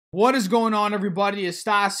What is going on, everybody? It's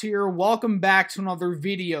Stas here. Welcome back to another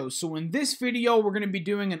video. So in this video, we're going to be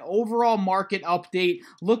doing an overall market update,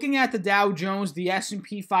 looking at the Dow Jones, the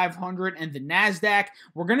S&P 500, and the NASDAQ.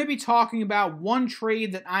 We're going to be talking about one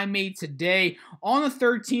trade that I made today on the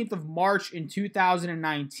 13th of March in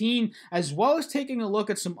 2019, as well as taking a look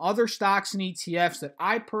at some other stocks and ETFs that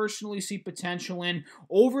I personally see potential in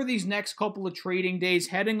over these next couple of trading days,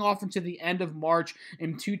 heading off into the end of March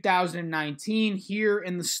in 2019 here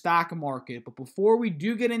in the stock market. But before we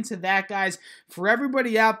do get into that, guys, for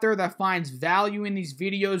everybody out there that finds value in these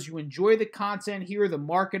videos, you enjoy the content here, the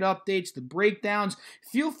market updates, the breakdowns,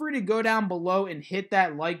 feel free to go down below and hit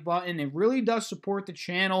that like button. It really does support the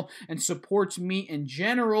channel and supports me in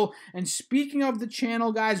general. And speaking of the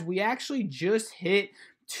channel, guys, we actually just hit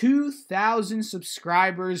 2,000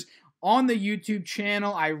 subscribers on the YouTube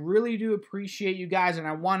channel. I really do appreciate you guys, and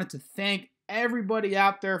I wanted to thank everybody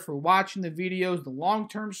out there for watching the videos, the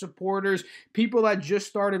long-term supporters, people that just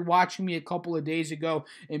started watching me a couple of days ago.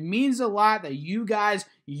 It means a lot that you guys,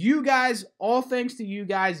 all thanks to you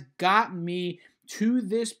guys, got me to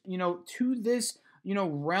this,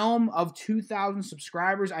 realm of 2,000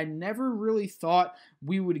 subscribers. I never really thought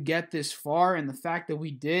we would get this far, and the fact that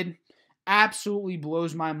we did absolutely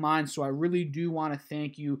blows my mind. So I really do want to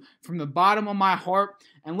thank you from the bottom of my heart.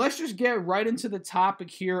 And let's just get right into the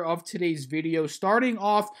topic here of today's video, starting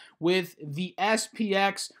off with the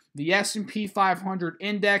SPX, the S&P 500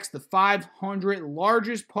 index, the 500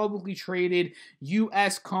 largest publicly traded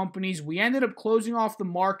U.S. companies. We ended up closing off the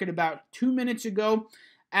market about 2 minutes ago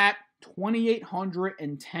at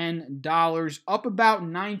 $2,810, up about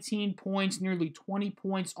 19 points, nearly 20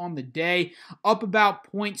 points on the day, up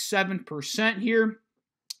about 0.7% here.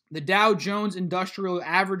 The Dow Jones Industrial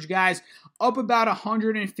Average, guys, up about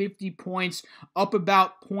 150 points, up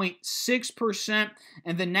about 0.6%.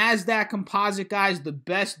 And the NASDAQ Composite, guys, the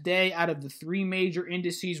best day out of the three major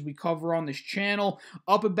indices we cover on this channel,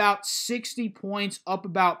 up about 60 points, up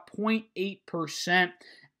about 0.8%.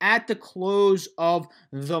 at the close of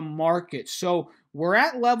the market. So we're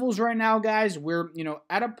at levels right now, guys. We're,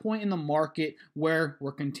 at a point in the market where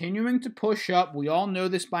we're continuing to push up. We all know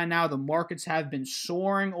this by now. The markets have been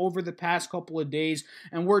soaring over the past couple of days,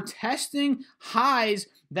 and we're testing highs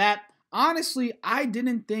that honestly, I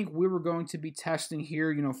didn't think we were going to be testing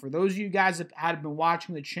here. For those of you guys that had been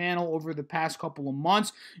watching the channel over the past couple of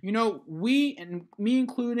months, we, and me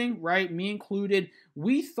including, right, me included,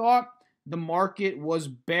 we thought the market was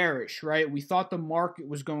bearish, right? We thought the market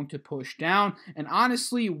was going to push down, and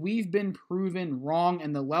honestly, we've been proven wrong,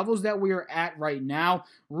 and the levels that we are at right now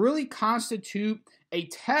really constitute a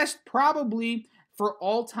test probably for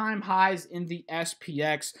all-time highs in the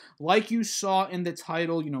SPX. Like you saw in the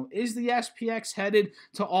title, is the SPX headed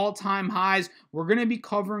to all-time highs? We're going to be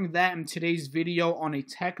covering that in today's video on a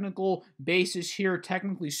technical basis here,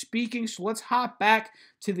 technically speaking. So let's hop back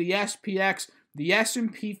to the SPX. The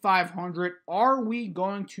S&P 500, are we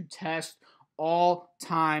going to test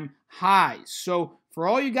all-time highs? So for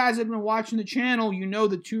all you guys that have been watching the channel, you know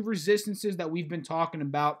the two resistances that we've been talking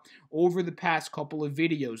about over the past couple of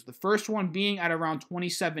videos. The first one being at around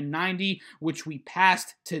 27.90, which we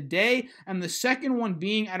passed today, and the second one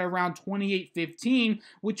being at around 28.15,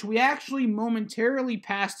 which we actually momentarily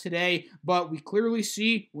passed today, but we clearly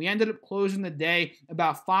see we ended up closing the day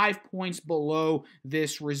about 5 points below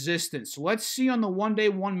this resistance. So let's see on the 1 day,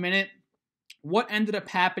 1 minute what ended up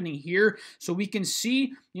happening here. So we can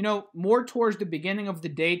see, more towards the beginning of the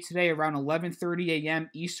day today, around 11:30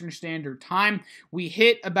 a.m. Eastern Standard Time, we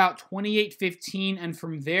hit about 28.15, and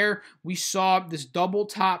from there, we saw this double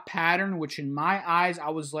top pattern, which in my eyes,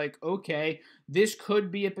 I was like, okay, this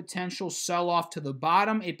could be a potential sell-off to the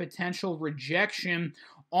bottom, a potential rejection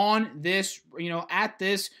on this, at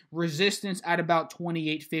this resistance at about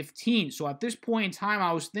 28.15. So at this point in time,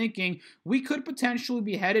 I was thinking we could potentially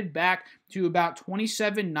be headed back to about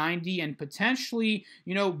 27.90 and potentially,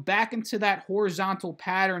 back into that horizontal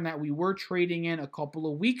pattern that we were trading in a couple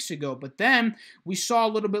of weeks ago. But then we saw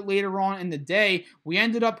a little bit later on in the day, we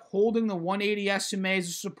ended up holding the 180 SMA as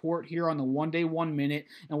a support here on the 1 day, 1 minute.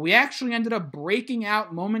 And we actually ended up breaking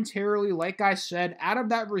out momentarily, like I said, out of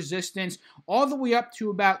that resistance all the way up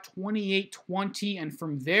to about 28.20. And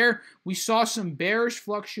from there, we saw some bearish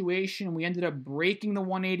fluctuation. We ended up breaking the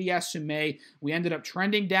 180 SMA. We ended up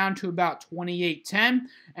trending down to about 28.10,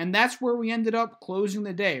 and that's where we ended up closing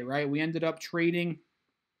the day, right? We ended up trading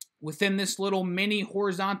within this little mini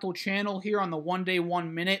horizontal channel here on the 1 day,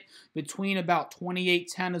 1 minute between about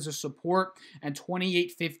 28.10 as a support and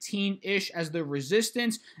 28.15-ish as the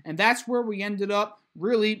resistance. And that's where we ended up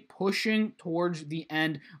really pushing towards the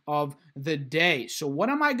end of the day. So what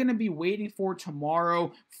am I going to be waiting for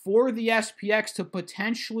tomorrow for the SPX to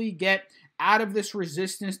potentially get out of this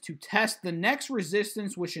resistance to test the next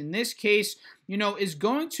resistance, which in this case, is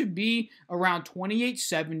going to be around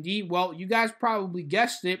 28.70. Well, you guys probably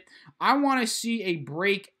guessed it. I want to see a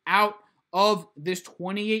break out of this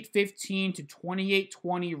 28.15 to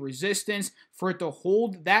 28.20 resistance, for it to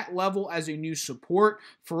hold that level as a new support,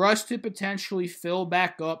 for us to potentially fill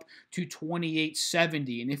back up to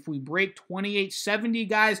 28.70. And if we break 28.70,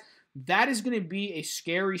 guys, that is going to be a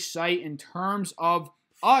scary sight in terms of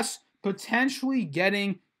us potentially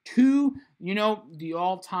getting to, the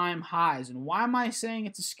all-time highs. And why am I saying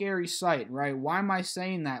it's a scary sight, right? Why am I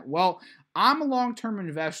saying that? Well, I'm a long-term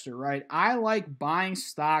investor, right? I like buying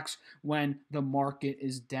stocks when the market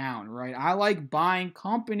is down, right? I like buying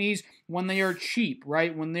companies when they are cheap,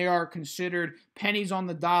 right? When they are considered pennies on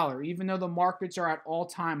the dollar. Even though the markets are at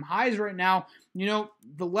all-time highs right now, the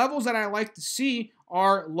levels that I like to see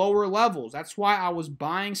are lower levels. That's why I was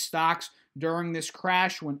buying stocks during this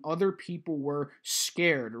crash when other people were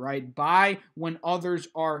scared, right? Buy when others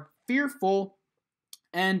are fearful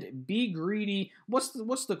and be greedy. What's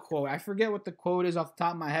the quote? I forget what the quote is off the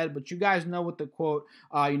top of my head, but you guys know what the quote,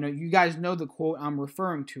 you guys know the quote I'm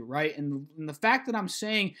referring to, right? And the fact that I'm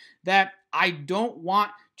saying that I don't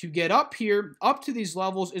want to get up to these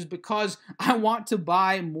levels is because I want to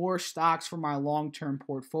buy more stocks for my long-term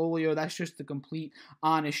portfolio. That's just the complete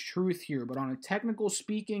honest truth here. But on a technical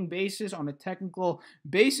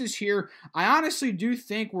basis here, I honestly do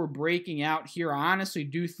think we're breaking out here. I honestly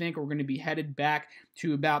do think we're going to be headed back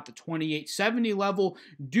to about the 28.70 level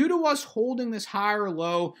due to us holding this higher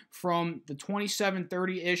low from the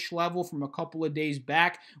 27.30-ish level from a couple of days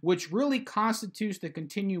back, which really constitutes the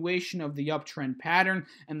continuation of the uptrend pattern.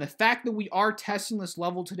 And the fact that we are testing this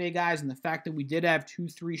level today, guys, and the fact that we did have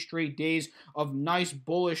 2-3 straight days of nice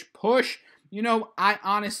bullish push, I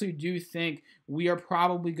honestly do think we are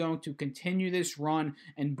probably going to continue this run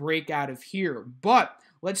and break out of here. But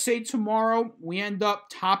let's say tomorrow we end up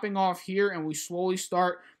topping off here and we slowly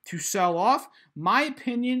start to sell off. My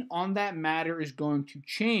opinion on that matter is going to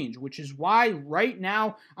change, which is why right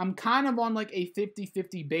now I'm kind of on like a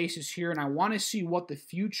 50-50 basis here, and I want to see what the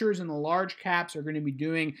futures and the large caps are going to be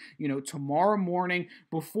doing, tomorrow morning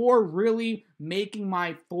before really making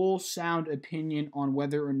my full sound opinion on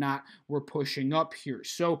whether or not we're pushing up here.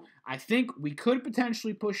 So I think we could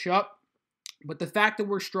potentially push up. But the fact that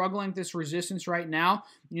we're struggling with this resistance right now,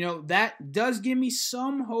 that does give me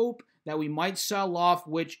some hope that we might sell off,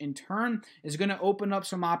 which in turn is going to open up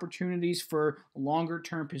some opportunities for longer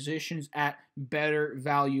term positions at better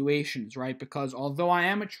valuations, right? Because although I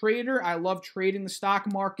am a trader, I love trading the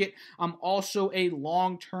stock market, I'm also a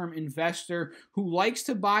long-term investor who likes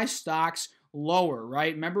to buy stocks lower,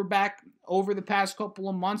 right? Remember back over the past couple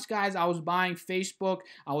of months, guys, I was buying Facebook,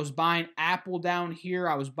 I was buying Apple down here,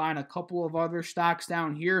 I was buying a couple of other stocks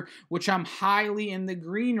down here, which I'm highly in the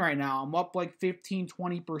green right now. I'm up like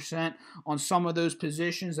 15-20% on some of those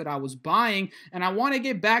positions that I was buying, and I want to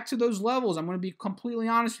get back to those levels. I'm going to be completely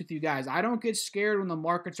honest with you guys. I don't get scared when the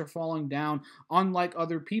markets are falling down, unlike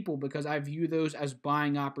other people, because I view those as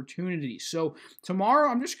buying opportunities. So tomorrow,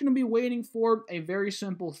 I'm just going to be waiting for a very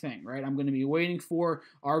simple thing, right? I'm going to be waiting for,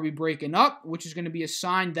 are we breaking up, which is going to be a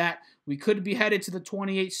sign that we could be headed to the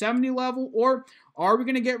 28.70 level, or are we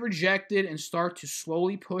going to get rejected and start to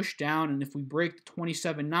slowly push down? And if we break the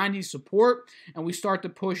 27.90 support and we start to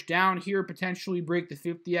push down here, potentially break the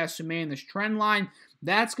 50 SMA in this trend line,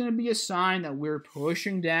 that's going to be a sign that we're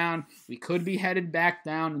pushing down. We could be headed back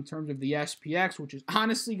down in terms of the SPX, which is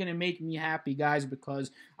honestly going to make me happy, guys,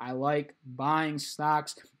 because I like buying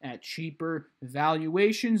stocks at cheaper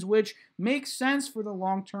valuations, which makes sense for the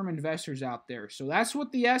long-term investors out there. So that's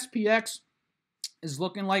what the SPX is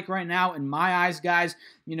looking like right now in my eyes, guys.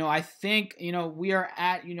 I think, we are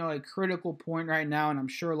at, a critical point right now, and I'm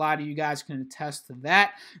sure a lot of you guys can attest to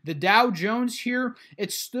that. The Dow Jones here,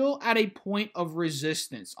 it's still at a point of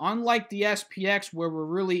resistance. Unlike the SPX, where we're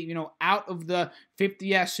really, out of the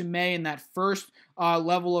 50 SMA and that first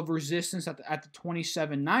level of resistance at the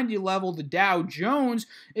 27.90 level, the Dow Jones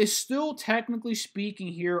is still technically speaking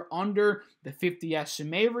here under the 50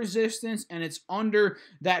 SMA resistance, and it's under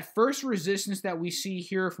that first resistance that we see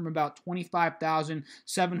here from about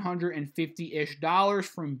 $25,750-ish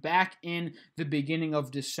from back in the beginning of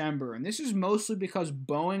December. And this is mostly because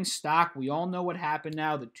Boeing stock, we all know what happened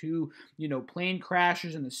now, the two, plane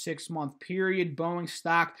crashes in the 6-month period. Boeing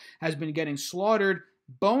stock has been getting slaughtered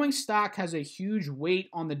Boeing stock has a huge weight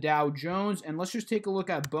on the Dow Jones, and let's just take a look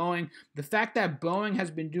at Boeing. The fact that Boeing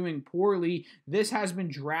has been doing poorly, this has been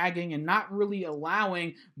dragging and not really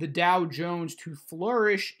allowing the Dow Jones to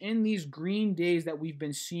flourish in these green days that we've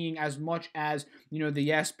been seeing as much as, you know, the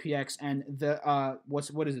SPX and the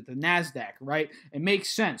the NASDAQ, right? It makes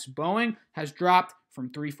sense. Boeing has dropped from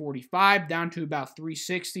 345 down to about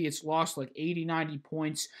 360. It's lost like 80, 90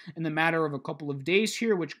 points in the matter of a couple of days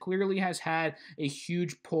here, which clearly has had a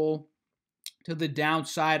huge pull to the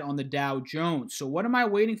downside on the Dow Jones. So what am I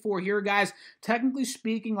waiting for here, guys? Technically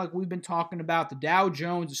speaking, like we've been talking about, the Dow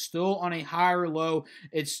Jones is still on a higher low.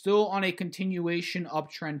 It's still on a continuation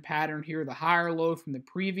uptrend pattern here, the higher low from the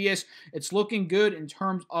previous. It's looking good in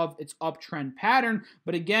terms of its uptrend pattern,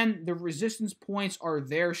 but again, the resistance points are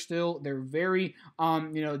there still. They're very,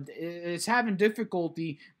 it's having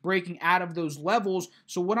difficulty breaking out of those levels.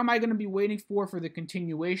 So what am I going to be waiting for the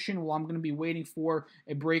continuation? Well, I'm going to be waiting for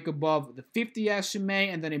a break above the 50 SMA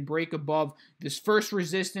and then a break above this first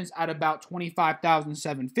resistance at about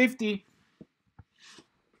 25,750.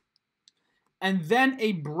 And then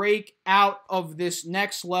a break out of this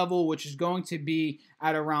next level, which is going to be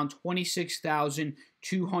at around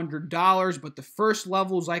 $26,200. But the first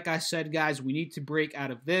levels, like I said, guys, we need to break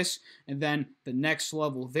out of this and then the next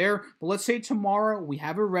level there. But let's say tomorrow we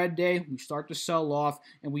have a red day, we start to sell off,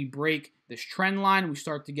 and we break this trend line. We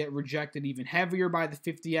start to get rejected even heavier by the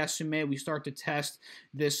 50 SMA. We start to test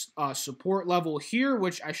this support level here,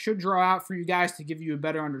 which I should draw out for you guys to give you a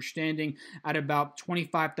better understanding at about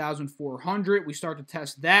 25,400. We start to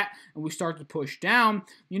test that, and we start to push down.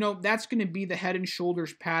 You know, that's going to be the head and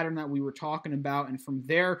shoulders pattern that we were talking about, and from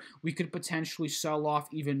there, we could potentially sell off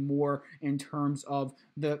even more in terms of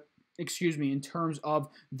the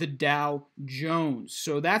Dow Jones.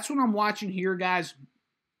 So that's what I'm watching here, guys.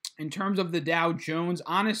 In terms of the Dow Jones,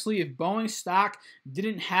 honestly, if Boeing stock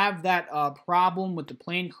didn't have that problem with the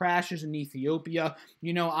plane crashes in Ethiopia,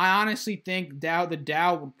 you know, I honestly think the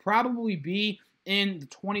Dow would probably be in the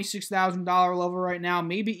 $26,000 level right now,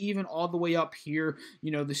 maybe even all the way up here, you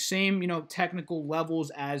know, the same, you know, technical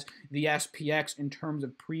levels as the SPX in terms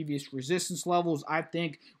of previous resistance levels. I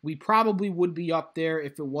think we probably would be up there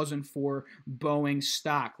if it wasn't for Boeing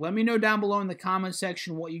stock. Let me know down below in the comment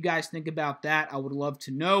section what you guys think about that. I would love to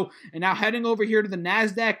know. And now heading over here to the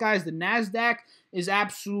NASDAQ, guys, the NASDAQ is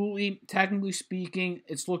absolutely, technically speaking,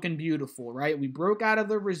 it's looking beautiful, right? We broke out of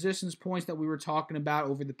the resistance points that we were talking about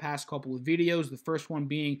over the past couple of videos. The first one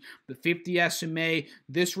being the 50 SMA,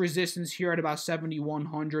 this resistance here at about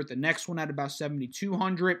 7,100, the next one at about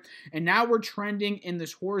 7,200, and now we're trending in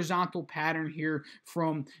this horizontal pattern here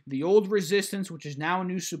from the old resistance, which is now a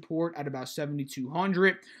new support at about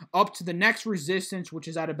 7,200, up to the next resistance, which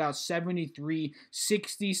is at about 73.60,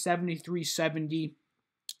 73.70.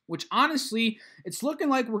 Which honestly, it's looking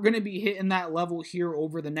like we're going to be hitting that level here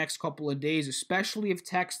over the next couple of days, especially if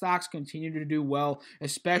tech stocks continue to do well,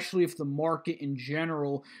 especially if the market in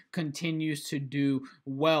general continues to do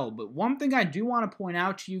well. But one thing I do want to point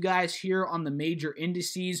out to you guys here on the major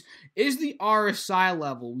indices is the RSI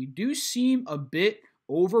level. We do seem a bit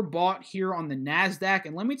overbought here on the NASDAQ.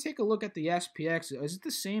 And let me take a look at the SPX. Is it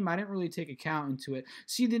the same? I didn't really take account into it.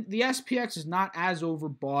 See, the SPX is not as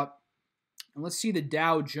overbought. And let's see the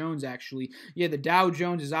Dow Jones, actually. Yeah, the Dow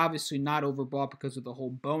Jones is obviously not overbought because of the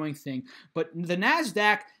whole Boeing thing. But the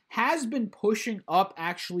NASDAQ has been pushing up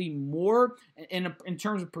actually more in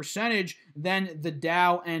terms of percentage than the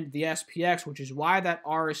Dow and the SPX, which is why that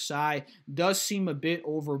RSI does seem a bit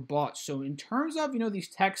overbought. So in terms of, you know, these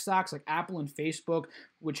tech stocks like Apple and Facebook,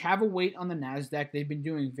 which have a weight on the NASDAQ, they've been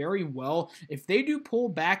doing very well. If they do pull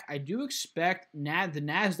back, I do expect the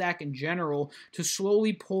NASDAQ in general to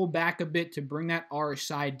slowly pull back a bit to bring that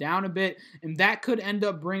RSI down a bit, and that could end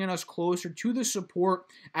up bringing us closer to the support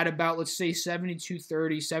at about, let's say,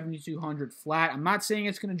 7230, 7200 flat. I'm not saying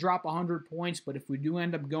it's going to drop 100 points, but if we do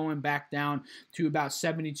end up going back down to about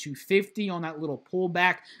 7250 on that little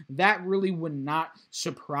pullback, that really would not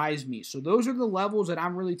surprise me. So those are the levels that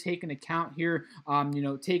I'm really taking account here,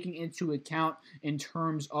 taking into account in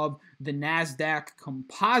terms of the NASDAQ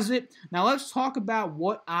composite. Now let's talk about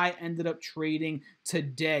what I ended up trading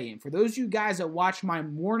today. And for those of you guys that watch my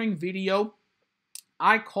morning video,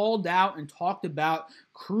 I called out and talked about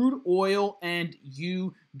crude oil and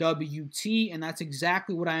UWT, and that's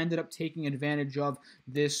exactly what I ended up taking advantage of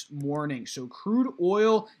this morning. So crude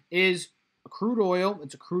oil is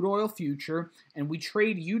it's a crude oil future, and we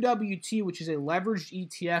trade UWT, which is a leveraged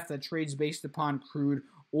ETF that trades based upon crude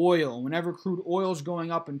oil. Whenever crude oil is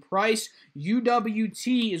going up in price,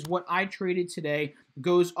 UWT is what I traded today,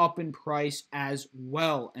 goes up in price as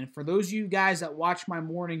well. And for those of you guys that watched my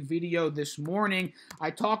morning video this morning,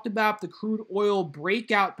 I talked about the crude oil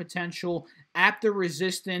breakout potential at the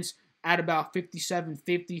resistance at about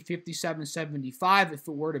 57.50, 57.75. If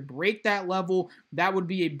it were to break that level, that would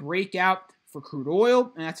be a breakout for crude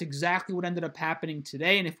oil, and that's exactly what ended up happening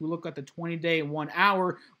today. And if we look at the 20-day and 1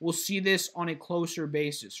 hour, we'll see this on a closer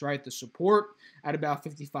basis, right? The support at about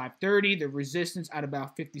 55.30, the resistance at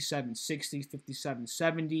about 57.60,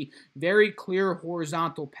 57.70. Very clear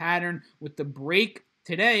horizontal pattern with the break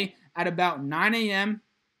today at about 9 a.m.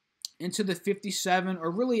 into the 57,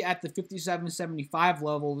 or really at the 57.75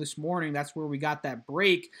 level this morning. That's where we got that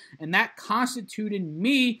break, and that constituted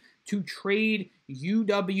me to trade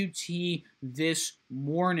UWT this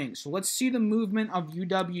morning. So let's see the movement of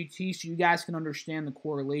UWT so you guys can understand the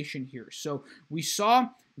correlation here. So we saw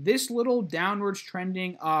this little downwards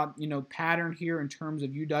trending pattern here in terms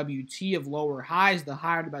of UWT of lower highs. The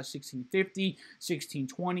high at about 16.50,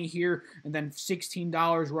 16.20 here, and then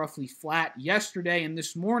 $16 roughly flat yesterday. And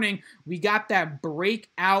this morning we got that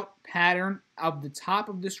breakout pattern of the top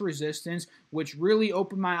of this resistance, which really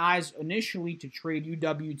opened my eyes initially to trade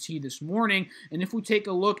UWT this morning. And if we take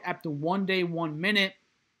a look at the 1 day, 1 minute,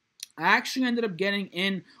 I actually ended up getting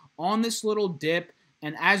in on this little dip.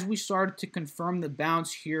 And as we started to confirm the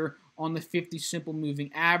bounce here on the 50 simple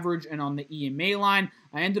moving average and on the EMA line,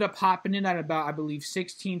 I ended up hopping in at about, I believe,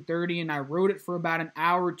 16.30, and I rode it for about an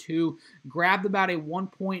hour or two, grabbed about a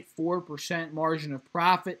 1.4% margin of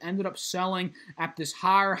profit, ended up selling at this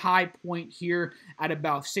higher high point here at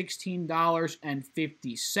about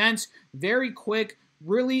 $16.50. Very quick.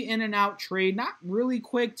 Really in and out trade, not really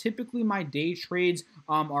quick. Typically my day trades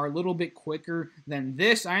are a little bit quicker than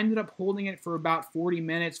this. I ended up holding it for about 40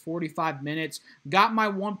 minutes, 45 minutes, got my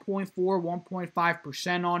 1.4,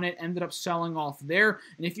 1.5% on it, ended up selling off there.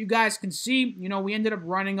 And if you guys can see, we ended up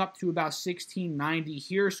running up to about 16.90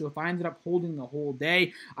 here. So if I ended up holding the whole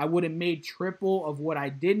day, I would have made triple of what I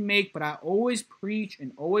did make. But I always preach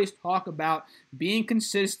and always talk about being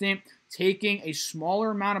consistent, taking a smaller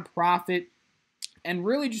amount of profit, and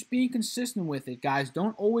really just being consistent with it, guys.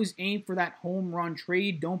 Don't always aim for that home run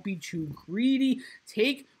trade. Don't be too greedy.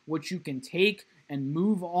 Take what you can take and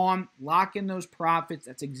move on. Lock in those profits.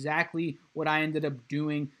 That's exactly what I ended up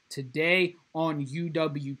doing today on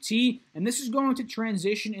UWT. And this is going to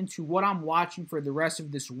transition into what I'm watching for the rest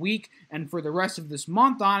of this week and for the rest of this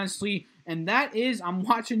month, honestly. And that is, I'm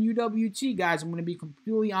watching UWT, guys. I'm going to be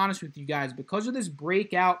completely honest with you guys. Because of this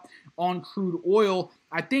breakout on crude oil,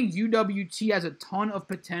 I think UWT has a ton of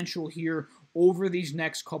potential here over these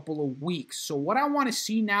next couple of weeks. So what I want to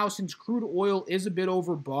see now, since crude oil is a bit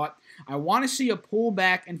overbought, I want to see a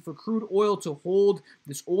pullback, and for crude oil to hold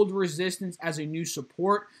this old resistance as a new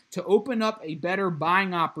support to open up a better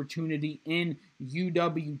buying opportunity in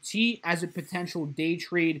UWT as a potential day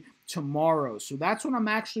trade tomorrow. So that's what I'm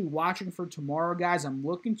actually watching for tomorrow, guys. I'm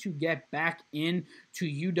looking to get back in to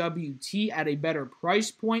UWT at a better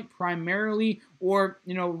price point primarily, or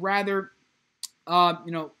rather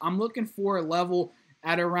I'm looking for a level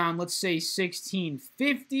at around, let's say,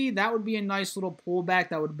 16.50. That would be a nice little pullback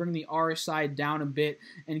that would bring the RSI down a bit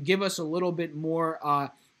and give us a little bit more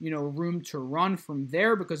room to run from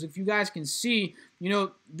there. Because if you guys can see,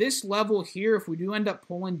 this level here, if we do end up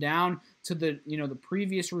pulling down to the the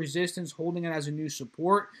previous resistance, holding it as a new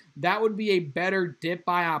support, that would be a better dip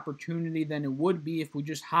buy opportunity than it would be if we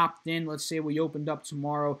just hopped in. Let's say we opened up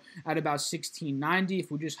tomorrow at about 16.90.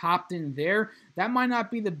 If we just hopped in there, that might not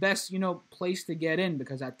be the best place to get in,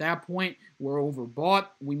 because at that point we're overbought.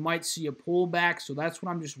 We might see a pullback. So that's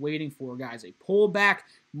what I'm just waiting for, guys. A pullback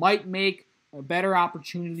might make a better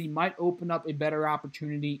opportunity, might open up a better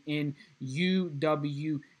opportunity in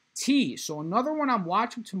UWT. So another one I'm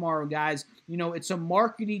watching tomorrow, guys, it's a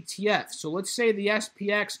market ETF. So let's say the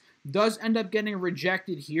SPX does end up getting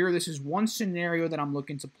rejected here. This is one scenario that I'm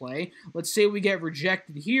looking to play. Let's say we get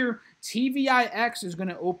rejected here. TVIX is going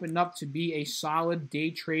to open up to be a solid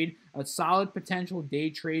day trade, a solid potential day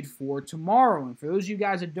trade for tomorrow. And for those of you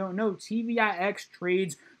guys that don't know, TVIX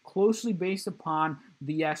trades closely based upon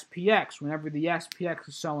the SPX. Whenever the SPX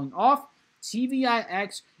is selling off,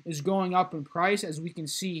 TVIX is going up in price, as we can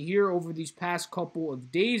see here over these past couple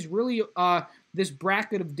of days. Really, this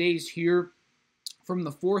bracket of days here from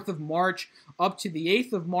the 4th of March up to the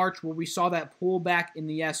 8th of March, where we saw that pullback in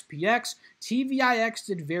the SPX, TVIX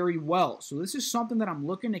did very well. So this is something that I'm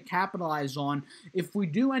looking to capitalize on if we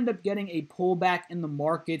do end up getting a pullback in the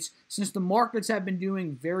markets. Since the markets have been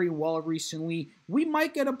doing very well recently, we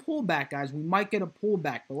might get a pullback, guys. We might get a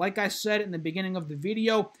pullback. But like I said in the beginning of the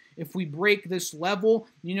video, if we break this level,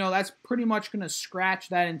 that's pretty much going to scratch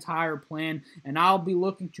that entire plan. And I'll be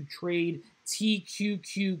looking to trade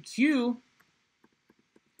TQQQ,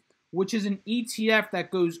 which is an ETF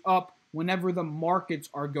that goes up whenever the markets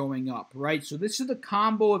are going up, right? So this is the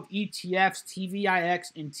combo of ETFs, TVIX,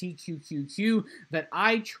 and TQQQ that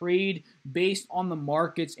I trade based on the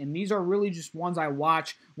markets, and these are really just ones I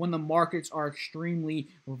watch when the markets are extremely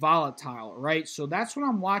volatile, right? So that's what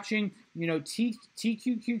I'm watching,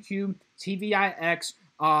 TQQQ, TVIX,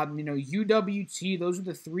 UWT. Those are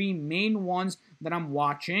the three main ones that I'm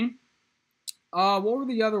watching. What were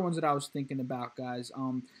the other ones that I was thinking about, guys?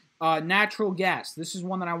 Natural gas. This is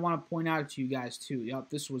one that I want to point out to you guys too.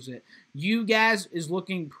 Yep, this was it. UGAS is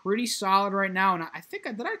looking pretty solid right now, and I think,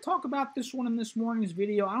 did I talk about this one in this morning's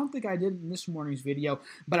video? I don't think I did in this morning's video,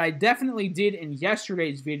 but I definitely did in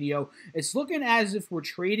yesterday's video. It's looking as if we're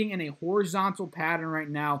trading in a horizontal pattern right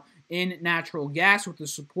now in natural gas, with the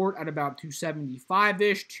support at about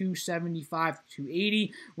 275-ish, 275 to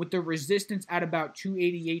 280, with the resistance at about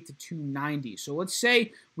 288 to 290. So let's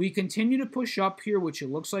say we continue to push up here, which it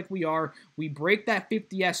looks like we are. We break that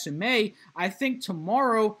 50 SMA. I think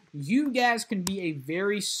tomorrow, UGAS can be a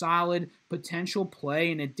very solid potential play,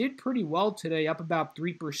 and it did pretty well today, up about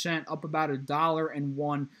 3%, up about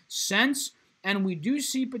 $1.01. And we do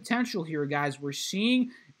see potential here, guys. We're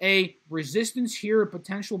seeing a resistance here, a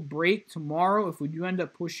potential break tomorrow if we do end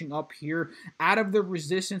up pushing up here out of the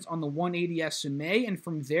resistance on the 180 SMA, and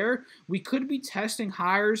from there we could be testing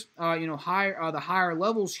highers, the higher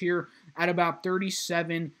levels here at about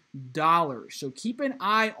 $37. So keep an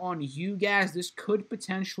eye on UGAS. This could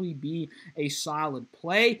potentially be a solid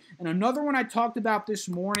play. And another one I talked about this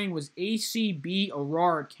morning was ACB,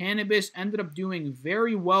 Aurora Cannabis. Ended up doing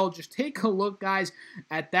very well. Just take a look, guys,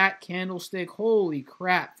 at that candlestick. Holy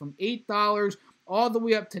crap. From $8 all the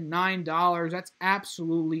way up to $9. That's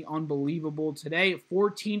absolutely unbelievable. Today, a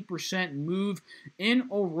 14% move in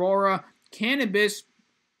Aurora Cannabis.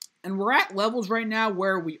 And we're at levels right now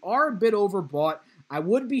where we are a bit overbought. I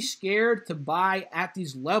would be scared to buy at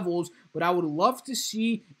these levels, but I would love to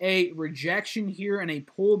see a rejection here and a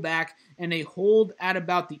pullback and a hold at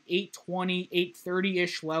about the 820,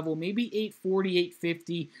 830-ish level, maybe 840,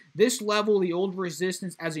 850. This level, the old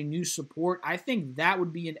resistance as a new support, I think that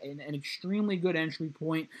would be an extremely good entry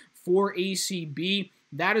point for ACB.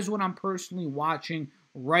 That is what I'm personally watching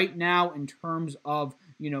right now in terms of,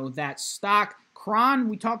 that stock. Cron,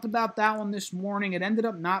 we talked about that one this morning. It ended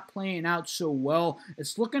up not playing out so well.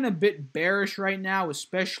 It's looking a bit bearish right now,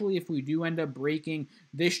 especially if we do end up breaking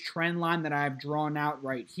this trend line that I've drawn out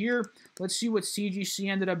right here. Let's see what CGC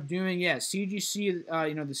ended up doing. Yeah, CGC,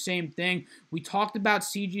 the same thing. We talked about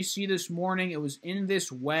CGC this morning. It was in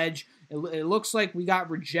this wedge. It looks like we got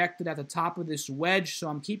rejected at the top of this wedge, so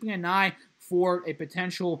I'm keeping an eye for a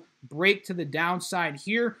potential break to the downside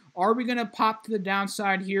here. Are we going to pop to the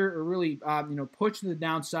downside here, or really, push to the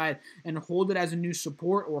downside and hold it as a new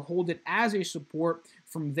support, or hold it as a support?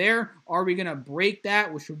 From there, are we going to break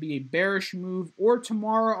that, which would be a bearish move, or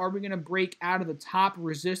tomorrow are we going to break out of the top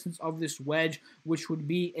resistance of this wedge, which would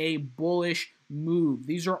be a bullish move?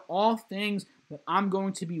 These are all things that I'm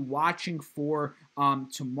going to be watching for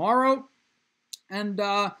tomorrow. And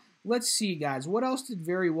let's see, guys. What else did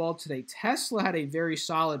very well today? Tesla had a very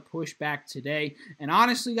solid pushback today. And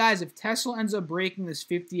honestly, guys, if Tesla ends up breaking this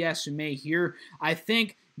 50 SMA here, I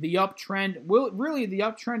think the uptrend, the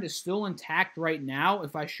uptrend is still intact right now.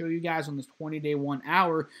 If I show you guys on this 20-day 1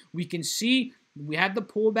 hour, we can see we had the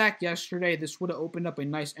pullback yesterday. This would have opened up a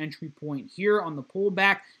nice entry point here on the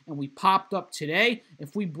pullback, and we popped up today.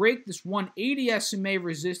 If we break this 180 SMA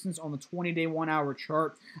resistance on the 20-day 1 hour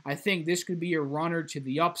chart, I think this could be a runner to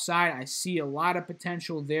the upside. I see a lot of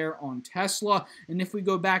potential there on Tesla. And if we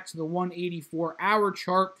go back to the 184 hour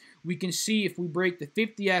chart, we can see if we break the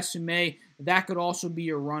 50 SMA, that could also be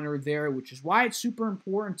a runner there, which is why it's super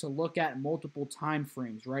important to look at multiple time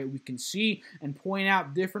frames, right? We can see and point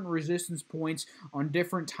out different resistance points on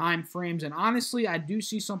different time frames. And honestly, I do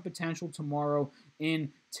see some potential tomorrow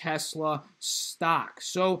in Tesla stock.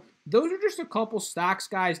 So those are just a couple stocks,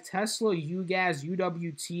 guys. Tesla, UGAS,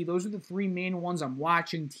 UWT. Those are the three main ones I'm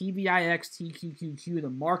watching. TVIX, TQQQ, the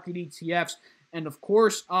market ETFs. And of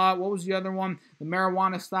course, what was the other one? The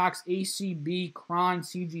marijuana stocks, ACB, Cron,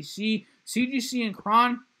 CGC. CGC and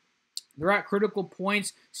Cron, They're at critical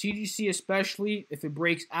points. CGC, especially if it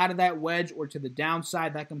breaks out of that wedge or to the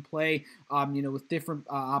downside, that can play, with different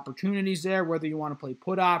opportunities there. Whether you want to play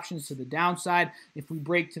put options to the downside, if we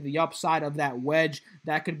break to the upside of that wedge,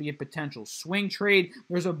 that could be a potential swing trade.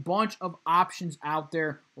 There's a bunch of options out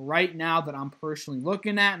there right now that I'm personally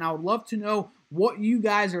looking at, and I would love to know what you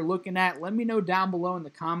guys are looking at. Let me know down below in the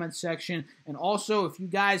comments section. And also, if you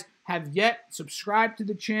guys have yet subscribed to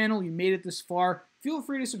the channel, you made it this far, feel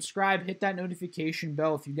free to subscribe, hit that notification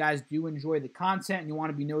bell if you guys do enjoy the content and you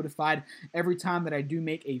want to be notified every time that I do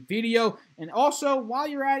make a video. And also, while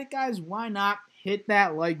you're at it, guys, why not hit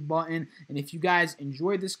that like button? And if you guys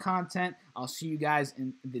enjoyed this content, I'll see you guys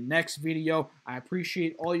in the next video. I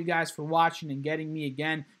appreciate all you guys for watching and getting me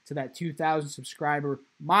again to that 2,000 subscriber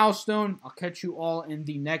milestone. I'll catch you all in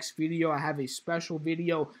the next video. I have a special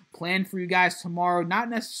video planned for you guys tomorrow, not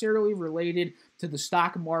necessarily related to the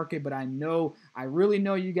stock market, but I really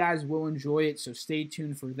know you guys will enjoy it, so stay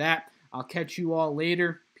tuned for that. I'll catch you all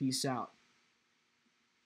later. Peace out.